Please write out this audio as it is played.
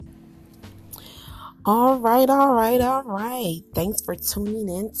All right, all right, all right. Thanks for tuning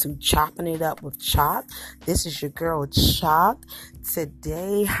in to Chopping It Up with Chalk. This is your girl Chalk.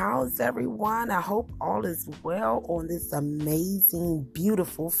 Today, how's everyone? I hope all is well on this amazing,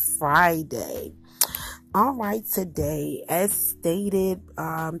 beautiful Friday. All right, today, as stated,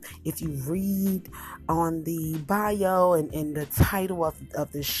 if you read on the bio and the title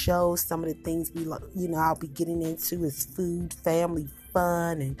of the show, some of the things I'll be getting into is food, family,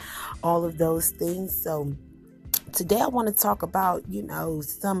 fun, and all of those things. So today I want to talk about,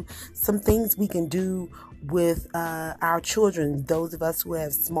 some things we can do with our children, those of us who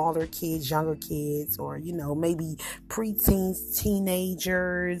have smaller kids, younger kids, or maybe preteens,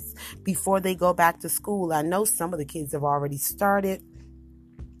 teenagers, before they go back to school. I know some of the kids have already started,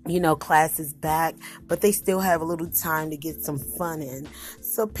 classes back, but they still have a little time to get some fun in.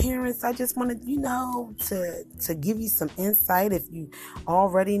 So parents, I just wanted, to give you some insight. If you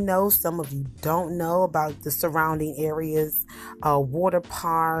already know, some of you don't know about the surrounding areas, water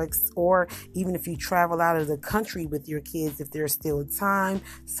parks, or even if you travel out of the country with your kids, if there's still time.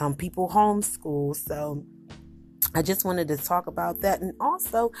 Some people homeschool, so I just wanted to talk about that. And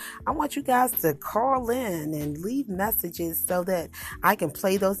also, I want you guys to call in and leave messages so that I can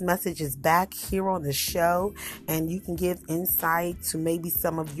play those messages back here on the show, and you can give insight to maybe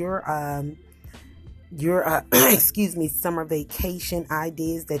some of your excuse me, summer vacation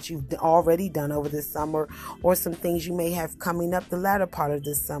ideas that you've already done over the summer, or some things you may have coming up the latter part of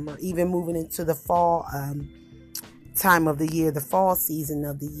the summer, even moving into the fall time of the year, the fall season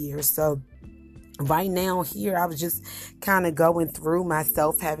of the year. So right now here, I was just kind of going through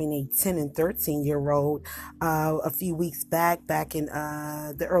myself, having a 10 and 13-year-old a few weeks back in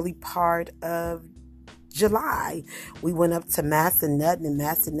the early part of July. We went up to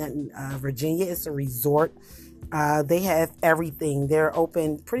Massanutten, Virginia. It's a resort. They have everything. They're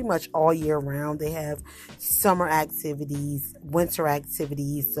open pretty much all year round. They have summer activities, winter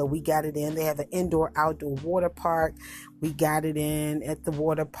activities. So we got it in. They have an indoor-outdoor water park. We got it in at the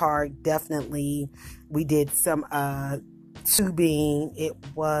water park. Definitely. We did some tubing. It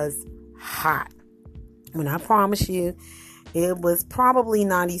was hot. When I promise you, it was probably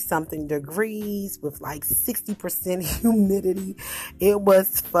 90 something degrees with like 60% humidity. It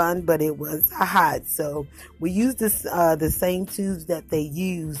was fun, but it was hot. So we used the same tubes that they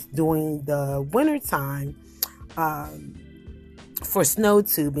use during the wintertime for snow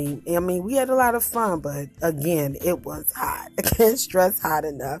tubing. I mean, we had a lot of fun, but again, it was hot. I can't stress hot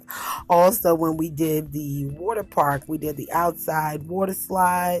enough. Also, when we did the water park, we did the outside water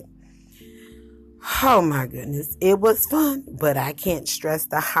slide. Oh my goodness, it was fun, but I can't stress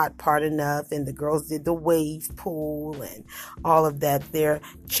the hot part enough. And the girls did the wave pool and all of that there.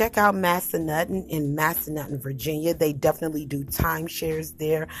 Check out Massanutten in Massanutten, Virginia. They definitely do timeshares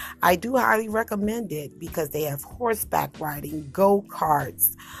there. I do highly recommend it because they have horseback riding,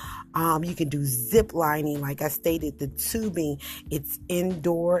 go-karts. You can do zip lining, like I stated, the tubing. It's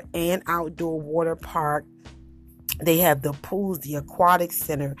indoor and outdoor water park. They have the pools, the aquatic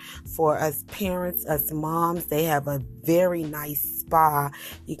center for us parents, us moms. They have a very nice spa.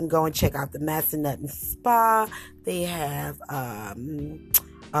 You can go and check out the Massanutten Spa. They have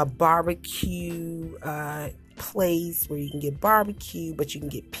a barbecue place where you can get barbecue, but you can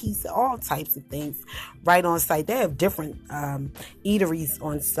get pizza, all types of things right on site. They have different eateries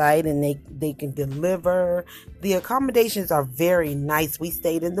on site, and they can deliver. The accommodations are very nice. We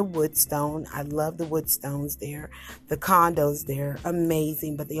stayed in the Woodstone. I love the Woodstones there. The condos there,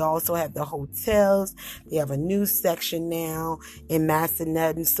 amazing. But they also have the hotels. They have a new section now in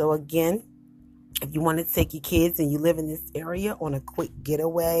Massanutten. So again, if you want to take your kids and you live in this area on a quick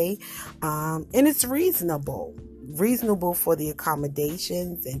getaway, and it's reasonable for the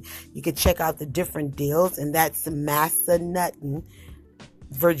accommodations, and you can check out the different deals, and that's Massanutten,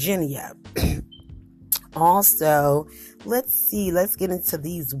 Virginia. Also, let's get into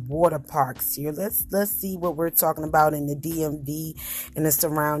these water parks here. Let's see what we're talking about in the DMV and the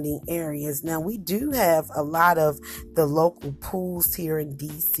surrounding areas. Now, we do have a lot of the local pools here in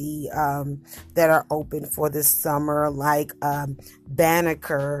DC that are open for this summer, like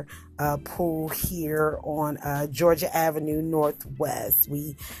Banneker pool here on Georgia Avenue Northwest.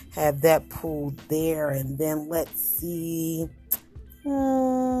 We have that pool there. And then let's see.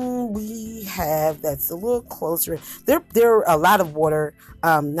 We have, that's a little closer. There are a lot of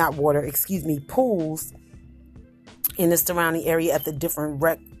pools in the surrounding area at the different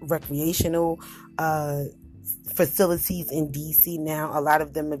recreational facilities in DC now. A lot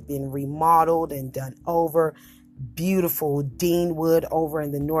of them have been remodeled and done over. Beautiful Deanwood over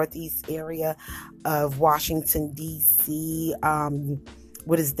in the northeast area of Washington, DC.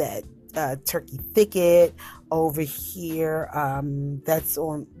 What is that? Turkey Thicket over here. That's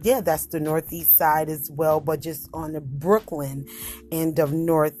the northeast side as well, but just on the Brooklyn end of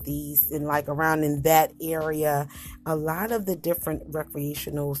northeast, and like around in that area, a lot of the different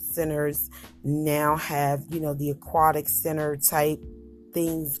recreational centers now have, the aquatic center type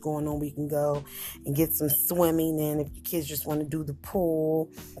things going on. We can go and get some swimming in if your kids just want to do the pool.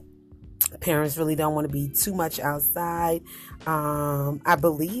 Parents really don't want to be too much outside. I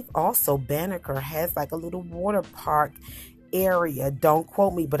believe also Banneker has like a little water park area. Don't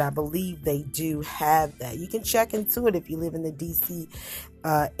quote me, but I believe they do have that. You can check into it if you live in the DC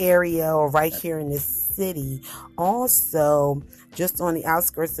area or right here in this city. Also, just on the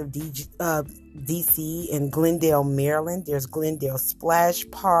outskirts of DC in Glendale, Maryland, there's Glendale Splash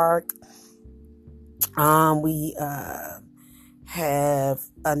Park. We have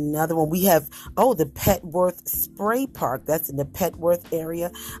another one. We have, the Petworth Spray Park. That's in the Petworth area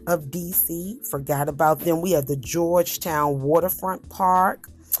of DC. Forgot about them. We have the Georgetown Waterfront Park.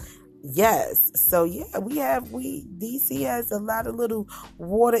 Yes. So yeah, DC has a lot of little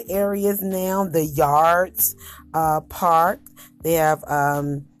water areas now. The Yards Park. They have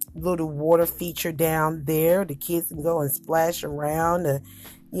little water feature down there. The kids can go and splash around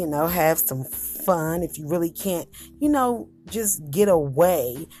have some fun. If you really can't, just get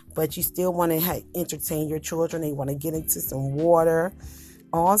away, but you still want to entertain your children. They want to get into some water.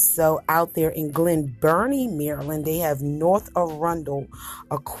 Also, out there in Glen Burnie, Maryland, they have North Arundel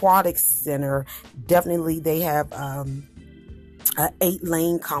Aquatic Center. Definitely, they have an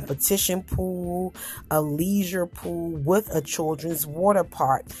 8-lane competition pool, a leisure pool with a children's water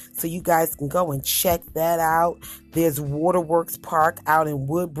park. So you guys can go and check that out. There's Waterworks Park out in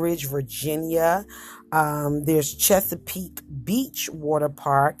Woodbridge, Virginia. There's Chesapeake Beach Water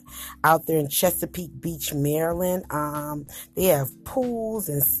Park out there in Chesapeake Beach, Maryland. They have pools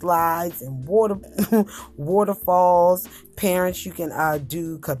and slides and waterfalls. Parents, you can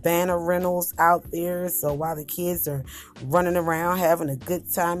do cabana rentals out there. So while the kids are running around having a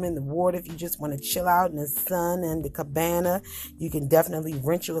good time in the water, if you just want to chill out in the sun and the cabana, you can definitely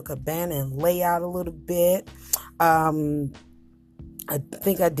rent you a cabana and lay out a little bit. I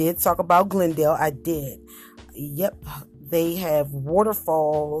think I did talk about Glendale. I did. Yep. They have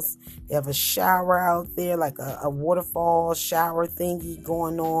waterfalls. They have a shower out there, like a waterfall shower thingy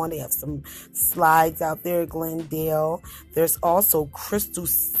going on. They have some slides out there at Glendale. There's also Crystal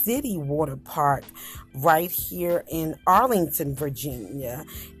City Water Park right here in Arlington, Virginia.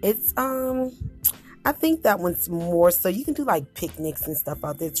 It's, I think that one's more so you can do like picnics and stuff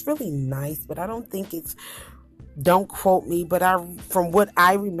out there. It's really nice, but I don't think it's, don't quote me, but from what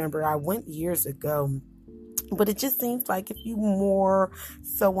I remember, I went years ago. But it just seems like if you more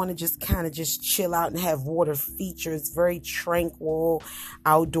so want to just kind of just chill out and have water features, very tranquil,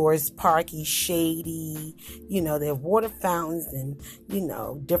 outdoors, parky, shady, they have water fountains and,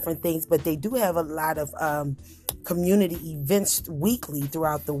 different things. But they do have a lot of community events weekly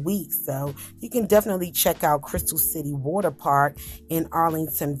throughout the week. So you can definitely check out Crystal City Water Park in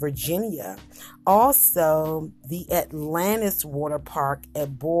Arlington, Virginia. Also, the Atlantis Water Park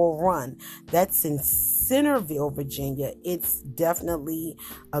at Bull Run. That's in Centerville, Virginia. It's definitely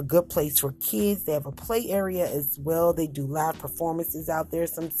a good place for kids. They have a play area as well. They do live performances out there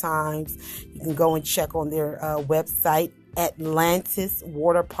sometimes. You can go and check on their website, Atlantis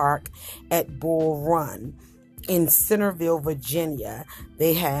Water Park at Bull Run. In Centerville, Virginia,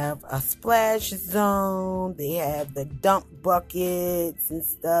 they have a splash zone. They have the dump buckets and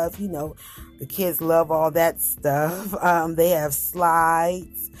stuff. The kids love all that stuff. They have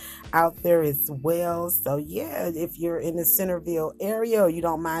slides out there as well. So yeah, if you're in the Centerville area or you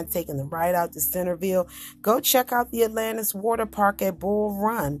don't mind taking the ride out to Centerville, go check out the Atlantis Water Park at Bull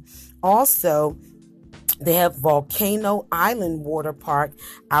Run. Also, they have Volcano Island Water Park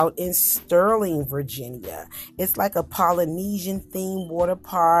out in Sterling, Virginia. It's like a Polynesian themed water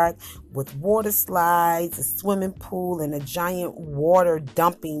park with water slides, a swimming pool, and a giant water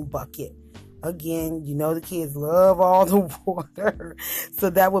dumping bucket. Again, the kids love all the water. So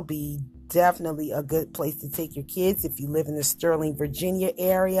that would be definitely a good place to take your kids if you live in the Sterling, Virginia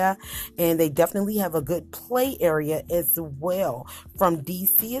area. And they definitely have a good play area as well. From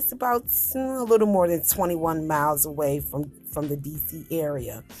DC, it's about a little more than 21 miles away from the DC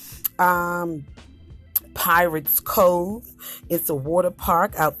area. Pirates Cove. It's a water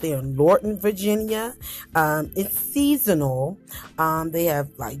park out there in Lorton, Virginia. It's seasonal. They have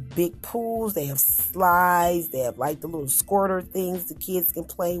like big pools. They have slides. They have like the little squirter things the kids can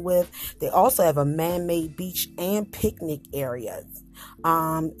play with. They also have a man-made beach and picnic areas.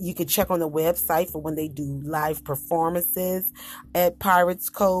 You can check on the website for when they do live performances at Pirates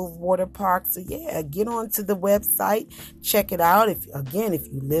Cove Water Park. So yeah, get onto the website, check it out. If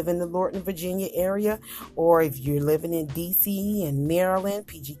you live in the Lorton, Virginia area, or if you're living in DC and Maryland,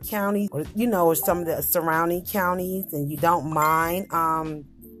 PG County, or some of the surrounding counties, and you don't mind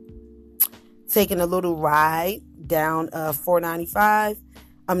taking a little ride down 495.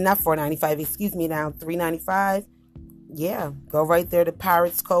 Not 495, excuse me, down 395. Yeah, go right there to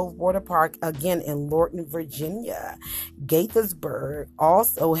Pirates Cove Water Park, again in Lorton, Virginia. Gaithersburg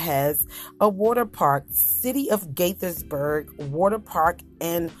also has a water park. City of Gaithersburg Water Park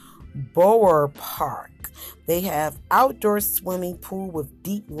and Bower Park. They have outdoor swimming pool with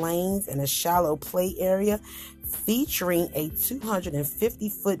deep lanes and a shallow play area featuring a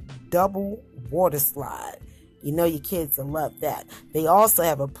 250-foot double water slide. You know your kids will love that. They also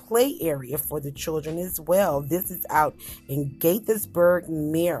have a play area for the children as well. This is out in Gaithersburg,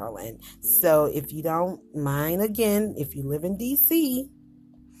 Maryland. So if you don't mind, again, if you live in DC,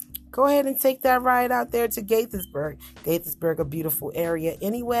 go ahead and take that ride out there to Gaithersburg. Gaithersburg, a beautiful area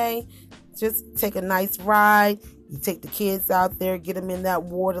anyway. Just take a nice ride. You take the kids out there, get them in that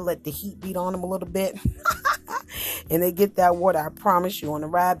water, let the heat beat on them a little bit. And they get that water, I promise you, on the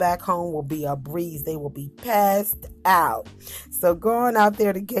ride back home will be a breeze. They will be passed out. So going out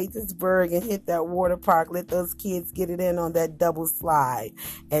there to Gaithersburg and hit that water park, let those kids get it in on that double slide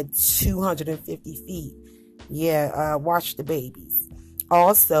at 250 feet. Yeah, watch the babies.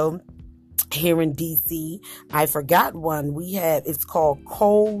 Also, here in DC, I forgot one. It's called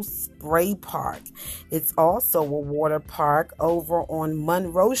Cold Spray Park. It's also a water park over on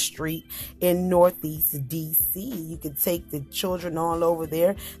Monroe Street in Northeast DC. You can take the children all over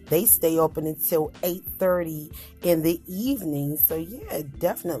there. They stay open until 8:30 in the evening. So yeah,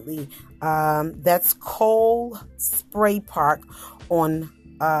 definitely. That's Cold Spray Park on,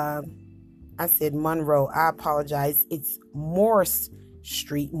 I said Monroe. I apologize. It's Morse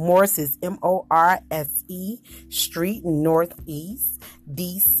Street. Morse is Morse Street, Northeast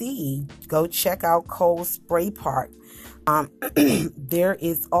DC. Go check out Cold Spray Park. There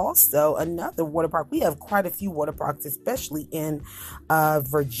is also another water park. We have quite a few water parks, especially in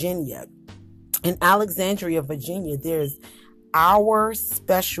Virginia. In Alexandria, Virginia, there's Our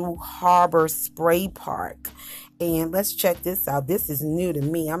Special Harbor Spray Park. And let's check this out. This is new to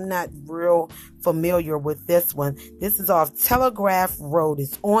me. I'm not real familiar with this one. This is off Telegraph Road.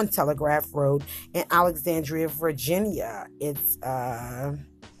 It's on Telegraph Road in Alexandria, Virginia. It's,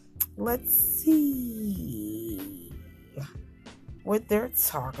 let's see what they're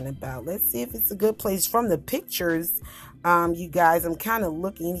talking about. Let's see if it's a good place. From the pictures, you guys, I'm kind of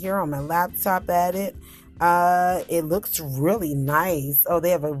looking here on my laptop at it. It looks really nice. Oh,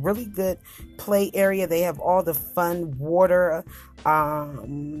 they have a really good play area. They have all the fun water,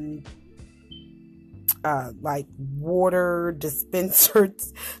 like water dispenser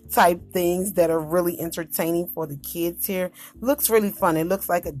type things that are really entertaining for the kids here. Looks really fun. It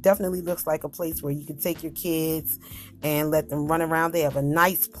definitely looks like a place where you can take your kids and let them run around. They have a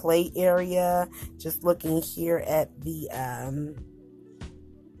nice play area. Just looking here at the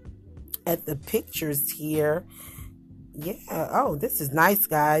pictures here. Yeah. Oh, this is nice,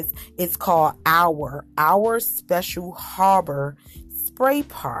 guys. It's called Our Special Harbor Spray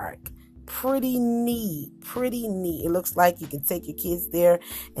Park. Pretty neat. It looks like you can take your kids there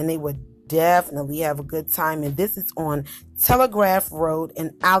and they would definitely have a good time. And this is on Telegraph Road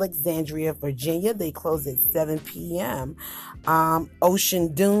in Alexandria, Virginia. They close at 7 p.m.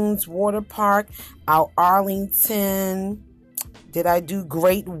 Ocean Dunes Water Park, out Arlington. Did I do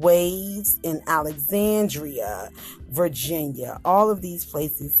Great Waves in Alexandria, Virginia? All of these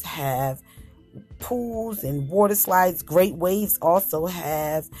places have pools and water slides. Great Waves also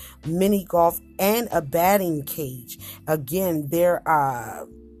have mini golf and a batting cage. Again, they're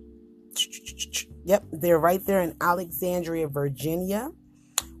right there in Alexandria, Virginia.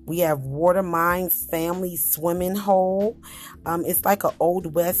 We have Watermine Family Swimming Hole. It's like an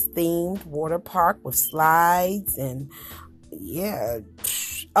Old West themed water park with slides and yeah.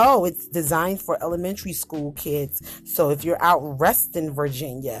 Oh, it's designed for elementary school kids. So if you're out resting,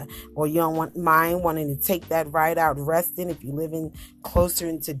 Virginia, or you don't mind wanting to take that ride out resting, if you live in closer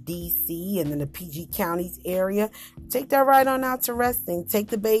into DC and in the PG counties area, take that ride on out to resting. Take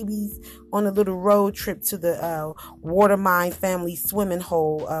the babies on a little road trip to the Watermine Family Swimming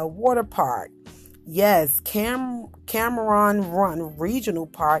Hole water park. Yes, Cameron Run Regional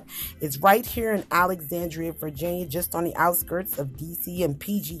Park is right here in Alexandria, Virginia, just on the outskirts of DC and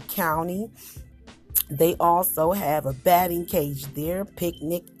PG County. They also have a batting cage there,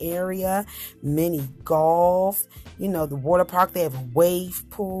 picnic area, mini golf, the water park. They have a wave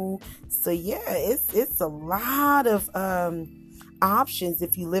pool. So yeah, it's a lot of options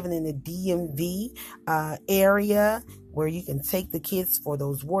if you're living in the DMV area, where you can take the kids for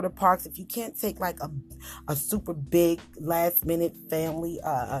those water parks. If you can't take like a super big last minute family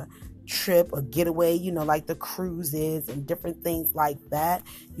trip or getaway, like the cruises and different things like that,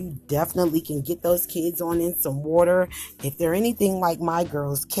 you definitely can get those kids on in some water. If they're anything like my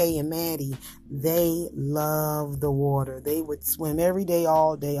girls, Kay and Maddie, they love the water. They would swim every day,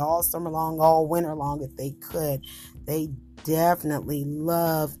 all summer long, all winter long if they could. They definitely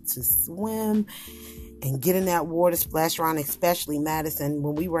love to swim and get in that water, splash around, especially Madison.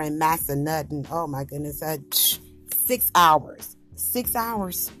 When we were in Massanutten, oh my goodness, 6 hours. 6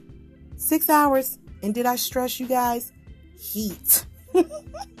 hours. 6 hours. And did I stress you guys? Heat.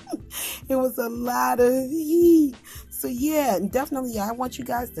 It was a lot of heat. So yeah, definitely I want you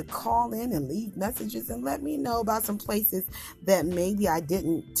guys to call in and leave messages and let me know about some places that maybe I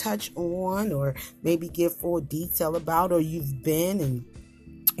didn't touch on, or maybe give full detail about, or you've been, and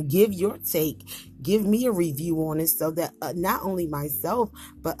give your take. Give me a review on it so that not only myself,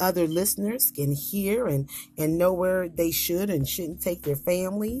 but other listeners can hear and know where they should and shouldn't take their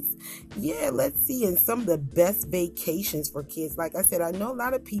families. Yeah, let's see. And some of the best vacations for kids. Like I said, I know a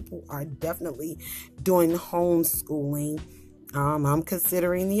lot of people are definitely doing homeschooling. I'm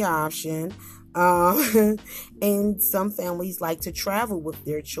considering the option. And some families like to travel with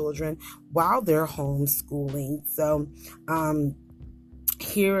their children while they're homeschooling. So,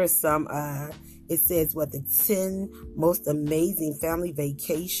 here are some, it says the 10 most amazing family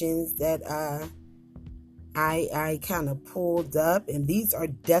vacations that I kind of pulled up. And these are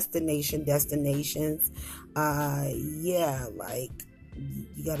destinations. Yeah, like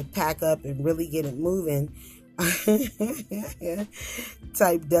you got to pack up and really get it moving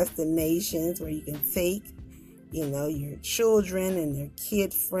type destinations where you can take, your children, and they're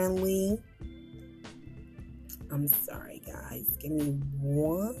kid friendly. I'm sorry, guys. Give me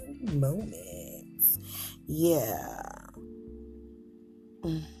one moment. Yeah.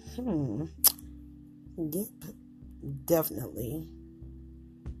 Yep. Definitely.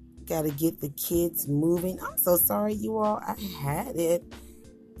 Got to get the kids moving. I'm so sorry, you all. I had it.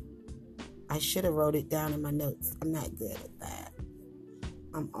 I should have wrote it down in my notes. I'm not good at that.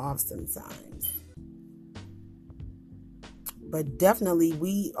 I'm off sometimes. But definitely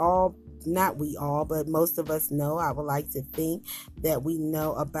but most of us know, I would like to think that we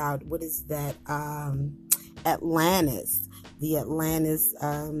know about, what is that, Atlantis. The Atlantis,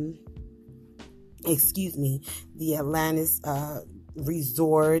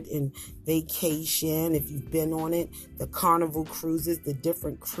 resort and vacation, if you've been on it, the Carnival cruises, the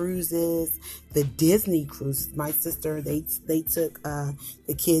different cruises, the Disney cruises. My sister, they took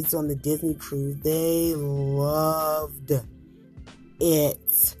the kids on the Disney cruise. They loved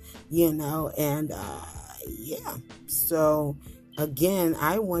it, and yeah. So again,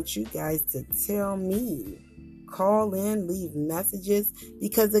 I want you guys to tell me, call in, leave messages,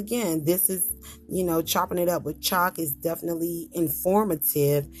 because again, this is, chopping it up with Chalk is definitely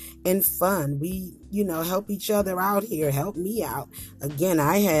informative and fun. We, help each other out here. Help me out. Again,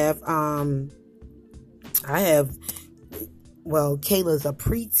 I have, Kayla's a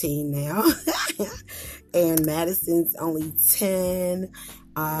preteen now. And Madison's only 10,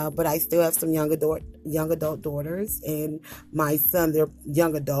 but I still have some young adult daughters, and my son, they're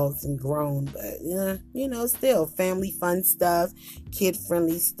young adults and grown, but still family fun stuff, kid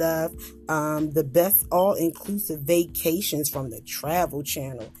friendly stuff, the best all-inclusive vacations from the Travel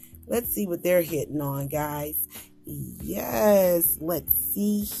Channel. Let's see what they're hitting on, guys. Yes, let's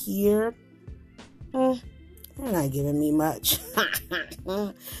see here. They're not giving me much.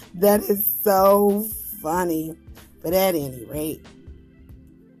 That is so funny. But at any rate,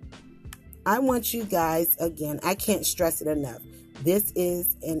 I want you guys, again, I can't stress it enough. This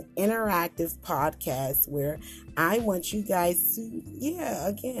is an interactive podcast where I want you guys to,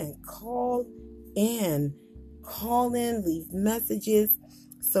 again, call in, leave messages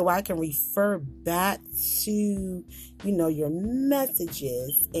so I can refer back to, your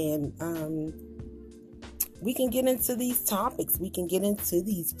messages, and we can get into these topics. We can get into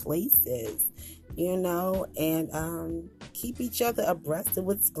these places, and keep each other abreast of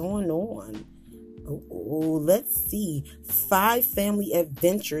what's going on. Oh, let's see. 5 family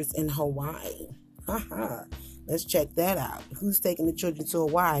adventures in Hawaii. Let's check that out. Who's taking the children to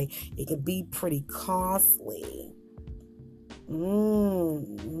Hawaii? It can be pretty costly.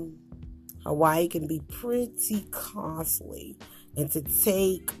 Hawaii can be pretty costly. And to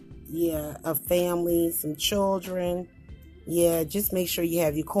take yeah, a family, some children. Yeah, just make sure you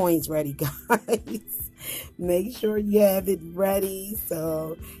have your coins ready, guys. Make sure you have it ready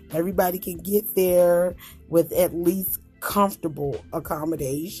so everybody can get there with at least comfortable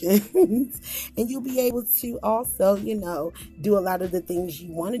accommodations. And you'll be able to also, do a lot of the things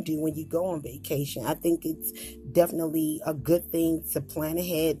you want to do when you go on vacation. I think it's definitely a good thing to plan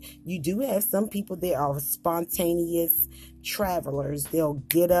ahead. You do have some people that are spontaneous travelers. They'll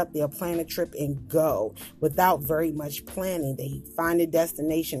get up, they'll plan a trip and go without very much planning. They find a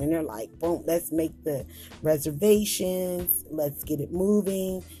destination and they're like, boom, let's make the reservations, let's get it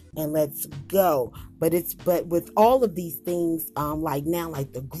moving, and let's go. But with all of these things, like now,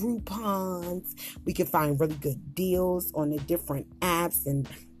 like the Groupons, we can find really good deals on the different apps and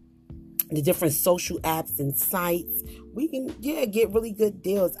the different social apps and sites. We can, get really good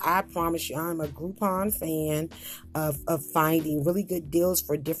deals. I promise you, I'm a Groupon fan of finding really good deals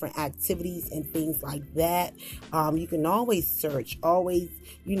for different activities and things like that. You can always search,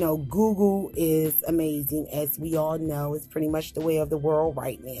 Google is amazing. As we all know, it's pretty much the way of the world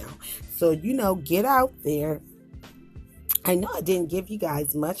right now. So, get out there. I know I didn't give you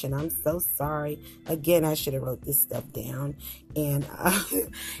guys much, and I'm so sorry. Again, I should have wrote this stuff down and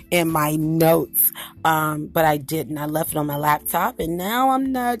in my notes, but I didn't. I left it on my laptop, and now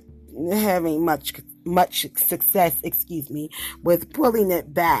I'm not having much success, with pulling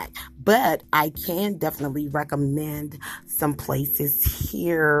it back. But I can definitely recommend some places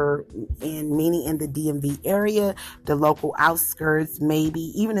here meaning in the DMV area, the local outskirts, maybe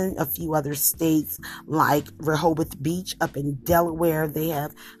even in a few other states like Rehoboth Beach up in Delaware. They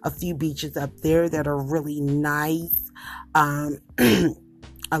have a few beaches up there that are really nice.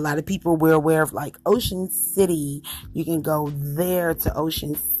 A lot of people were aware of like Ocean City. You can go there to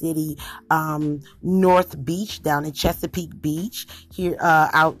Ocean City, North Beach down in Chesapeake Beach here,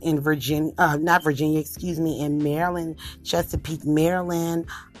 out in in Maryland, Chesapeake, Maryland.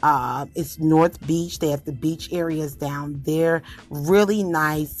 It's North Beach. They have the beach areas down there. Really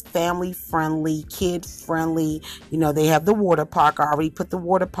nice, family friendly, kid friendly. They have the water park. I already put the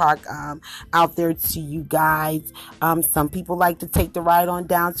water park, out there to you guys. Some people like to take the ride on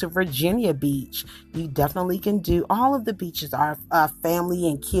down to Virginia Beach. You definitely can do. All of the beaches are family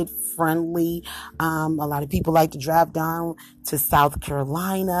and kid friendly. A lot of people like to drive down to South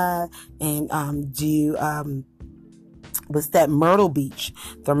Carolina and do what's that, Myrtle Beach,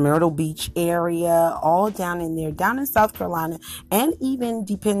 the Myrtle Beach area, all down in there, down in South Carolina, and even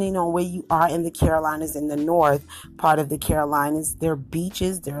depending on where you are in the Carolinas, in the north part of the Carolinas, there are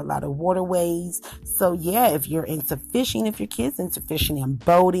beaches, there are a lot of waterways. So yeah, if you're into fishing, if your kids into fishing and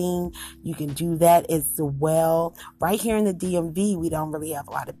boating, you can do that as well. Right here in the DMV, we don't really have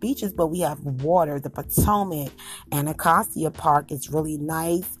a lot of beaches, but we have water. The Potomac, Anacostia Park is really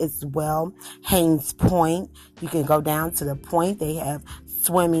nice as well. Haynes Point, you can go down to the point. They have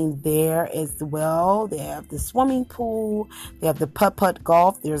swimming there as well. They have the swimming pool. They have the putt-putt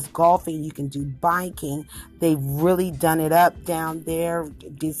golf. There's golfing. You can do biking. They've really done it up down there.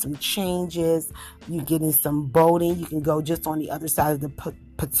 Did some changes. You get in some boating. You can go just on the other side of the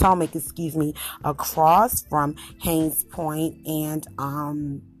Potomac, across from Haynes Point,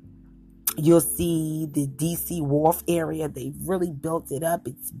 and you'll see the DC Wharf area. They've really built it up.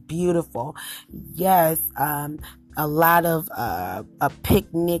 It's beautiful. Yes, a lot of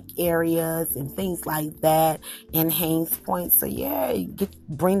picnic areas and things like that in Haynes Point. So yeah,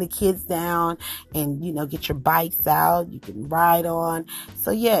 bring the kids down and get your bikes out. You can ride on.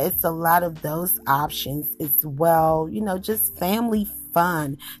 So yeah, it's a lot of those options as well. Just family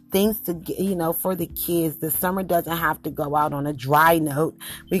fun things to get, for the kids. The summer doesn't have to go out on a dry note.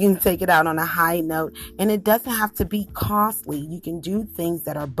 We can take it out on a high note, and it doesn't have to be costly. You can do things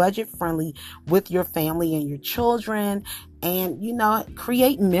that are budget friendly with your family and your children, and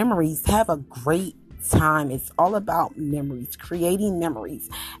create memories. Have a great time. It's all about memories, creating memories.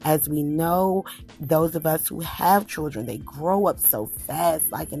 As we know, those of us who have children, they grow up so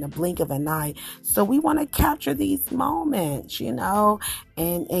fast, like in the blink of an eye. So we want to capture these moments,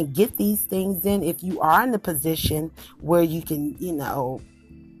 and get these things in. If you are in the position where you can,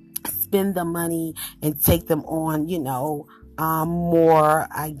 spend the money and take them on, more,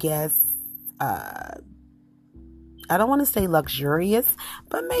 I guess, I don't want to say luxurious,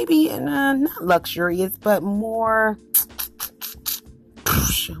 but maybe not luxurious, but more,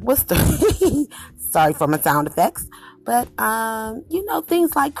 sorry for my sound effects, but,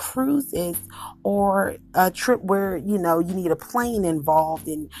 things like cruises or a trip where, you need a plane involved,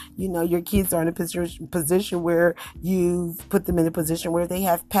 and, your kids are in a position where you've put them in a position where they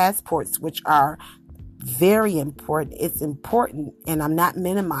have passports, which are very important. It's important, and I'm not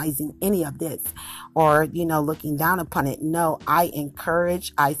minimizing any of this or, looking down upon it. No, I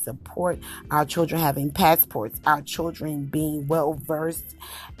encourage, I support our children having passports, our children being well versed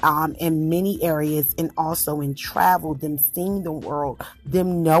in many areas, and also in travel, them seeing the world,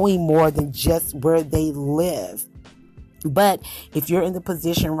 them knowing more than just where they live. But if you're in the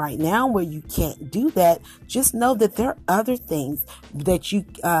position right now where you can't do that, just know that there are other things that you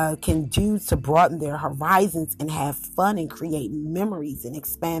can do to broaden their horizons and have fun and create memories and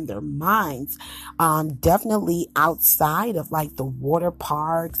expand their minds. Definitely outside of like the water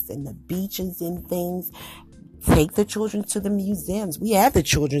parks and the beaches and things. Take the children to the museums. We have the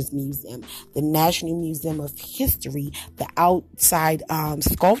Children's Museum, the National Museum of History, the outside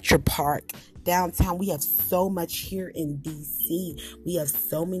sculpture park downtown. We have so much here in DC. We have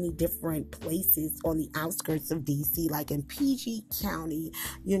so many different places on the outskirts of DC, like in PG County,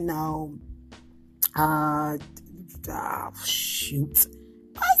 shoot.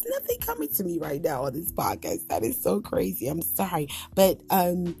 Why is nothing coming to me right now on this podcast? That is so crazy. I'm sorry. But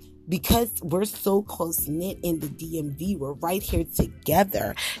because we're so close knit in the DMV, we're right here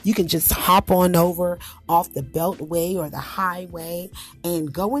together. You can just hop on over off the Beltway or the highway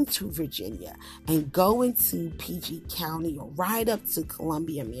and go into Virginia and go into PG County or ride up to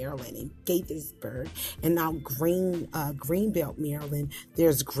Columbia, Maryland and Gaithersburg and now Greenbelt, Maryland.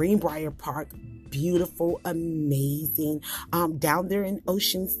 There's Greenbrier Park. Beautiful, amazing. Down there in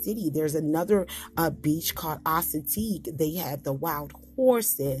Ocean City, there's another beach called Assateague. They have the wild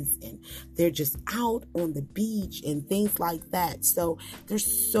horses and they're just out on the beach and things like that. So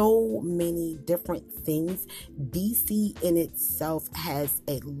there's so many different things. DC in itself has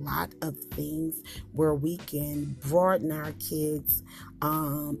a lot of things where we can broaden our kids,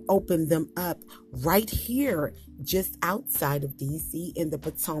 open them up right here just outside of DC in the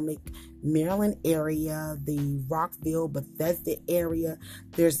Potomac, Maryland area, the Rockville, Bethesda area.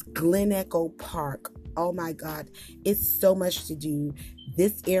 There's Glen Echo Park. Oh my God, it's so much to do.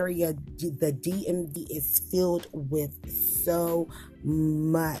 This area, the DMV, is filled with so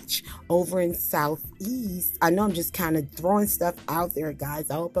much. Over in Southeast, I know I'm just kind of throwing stuff out there, guys.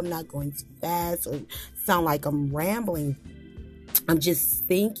 I hope I'm not going too fast or sound like I'm rambling. I'm just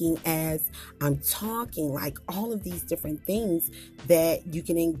thinking as I'm talking, like all of these different things that you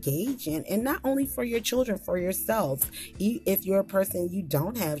can engage in, and not only for your children, for yourselves. If you're a person, you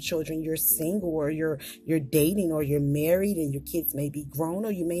don't have children, you're single or you're dating or you're married and your kids may be grown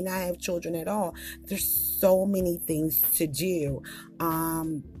or you may not have children at all. There's so many things to do.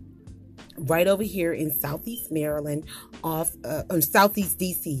 Right over here in Southeast Maryland, Southeast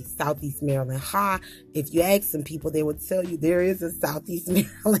DC, Southeast Maryland. If you ask some people, they would tell you there is a Southeast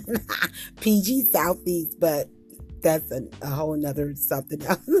Maryland, PG Southeast, but that's a whole nother something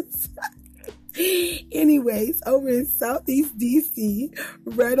else. Anyways, over in Southeast DC,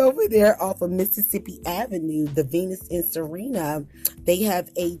 right over there off of Mississippi Avenue, the Venus in Serena, they have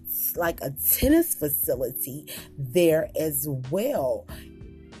a tennis facility there as well.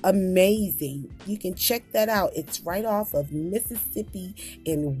 Amazing. You can check that out. It's right off of Mississippi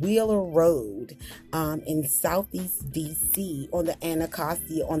and Wheeler Road in Southeast DC on the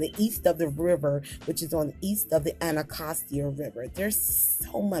Anacostia, on the east of the river, which is on the east of the Anacostia River. There's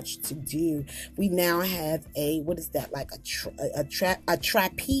so much to do. We now have a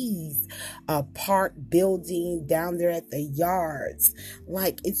trapeze park building down there at the yards.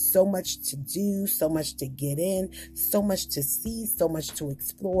 It's so much to do, so much to get in, so much to see, so much to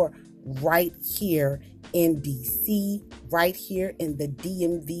explore right here in DC, right here in the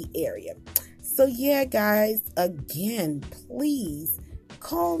DMV area. So yeah, guys, again, please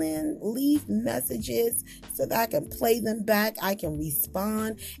call in, leave messages so that I can play them back. I can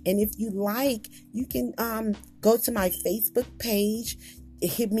respond. And if you like, you can go to my Facebook page,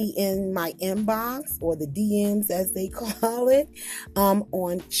 hit me in my inbox or the DMs as they call it,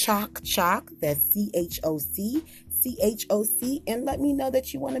 on Choc, that's CHOC, and let me know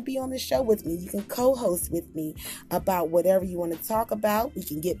that you want to be on the show with me. You can co-host with me about whatever you want to talk about. We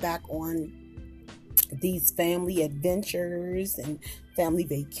can get back on these family adventures and family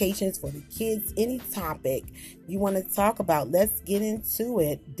vacations for the kids. Any topic you want to talk about, let's get into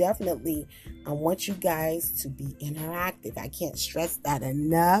it. Definitely, I want you guys to be interactive. I can't stress that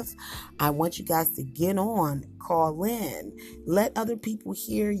enough. I want you guys to get on, call in, let other people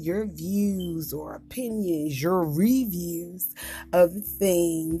hear your views or opinions, your reviews of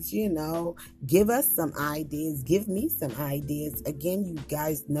things, give us some ideas, give me some ideas. Again, you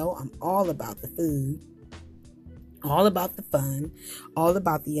guys know I'm all about the food. all about the fun, all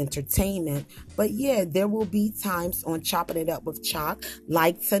about the entertainment. But yeah, there will be times on Chopping It Up with Chalk.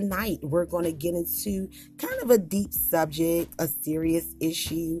 Like tonight, we're going to get into kind of a deep subject, a serious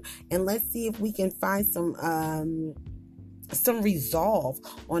issue, and let's see if we can find some resolve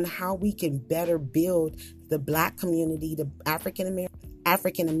on how we can better build the Black community, the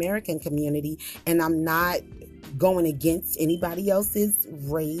African American community. And I'm not going against anybody else's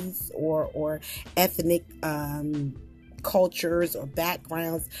race or ethnic cultures or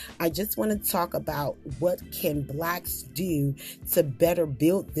backgrounds. I just want to talk about what can Blacks do to better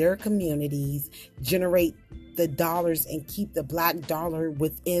build their communities, generate the dollars, and keep the Black dollar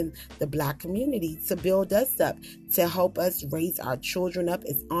within the Black community, to build us up, to help us raise our children up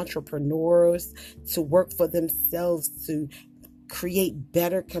as entrepreneurs, to work for themselves, to create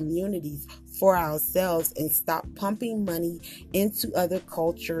better communities for ourselves, and stop pumping money into other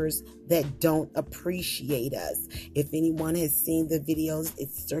cultures that don't appreciate us. If anyone has seen the videos,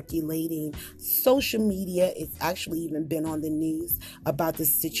 it's circulating social media. It's actually even been on the news about the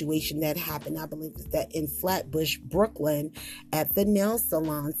situation that happened, I believe it's that in Flatbush, Brooklyn, at the nail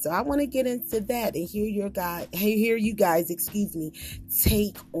salon. So I want to get into that and hear you guys,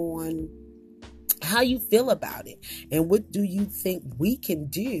 take on how you feel about it, and what do you think we can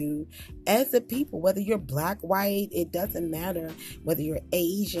do as a people, whether you're Black, white, it doesn't matter, whether you're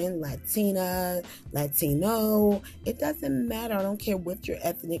Asian, Latina, Latino, it doesn't matter. I don't care what your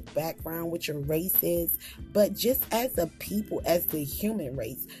ethnic background, what your race is, but just as a people, as the human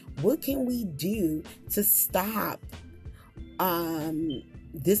race, what can we do to stop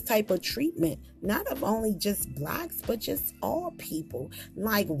this type of treatment, not of only just Blacks, but just all people?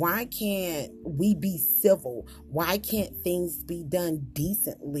 Like, why can't we be civil? Why can't things be done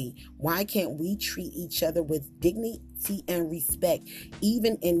decently? Why can't we treat each other with dignity and respect,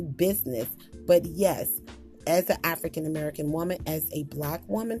 even in business? But yes, as an African American woman, as a Black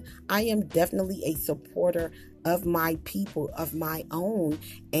woman, I am definitely a supporter of my people, of my own,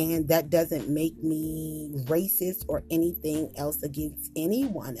 and that doesn't make me racist or anything else against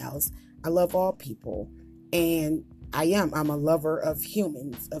anyone else. I love all people, and I'm a lover of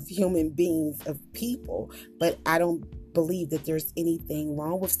humans, of human beings, of people, but I don't believe that there's anything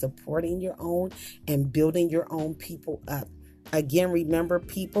wrong with supporting your own and building your own people up. Again, remember,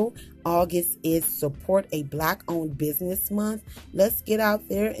 people, August is Support a Black-Owned Business Month. Let's get out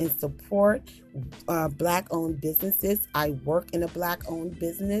there and support Black-owned businesses. I work in a Black-owned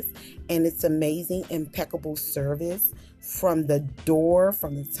business, and it's amazing, impeccable service from the door,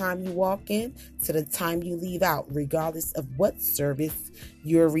 from the time you walk in to the time you leave out, regardless of what service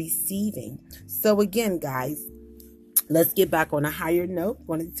you're receiving. So again, guys, let's get back on a higher note. I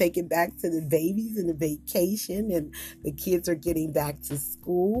want to take it back to the babies and the vacation, and the kids are getting back to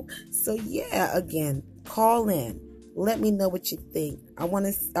school. So yeah, again, call in. Let me know what you think. I want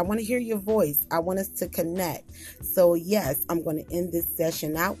to hear your voice. I want us to connect. So yes, I'm going to end this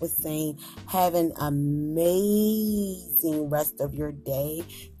session out with saying, have an amazing rest of your day.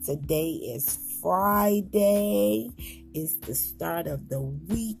 Today is Friday. It's the start of the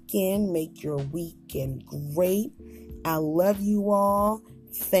weekend. Make your weekend great. I love you all.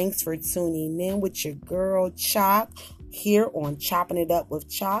 Thanks for tuning in with your girl Chalk here on Chopping It Up with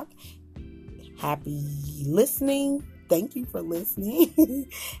Chalk. Happy listening. Thank you for listening.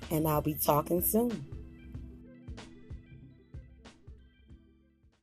 And I'll be talking soon.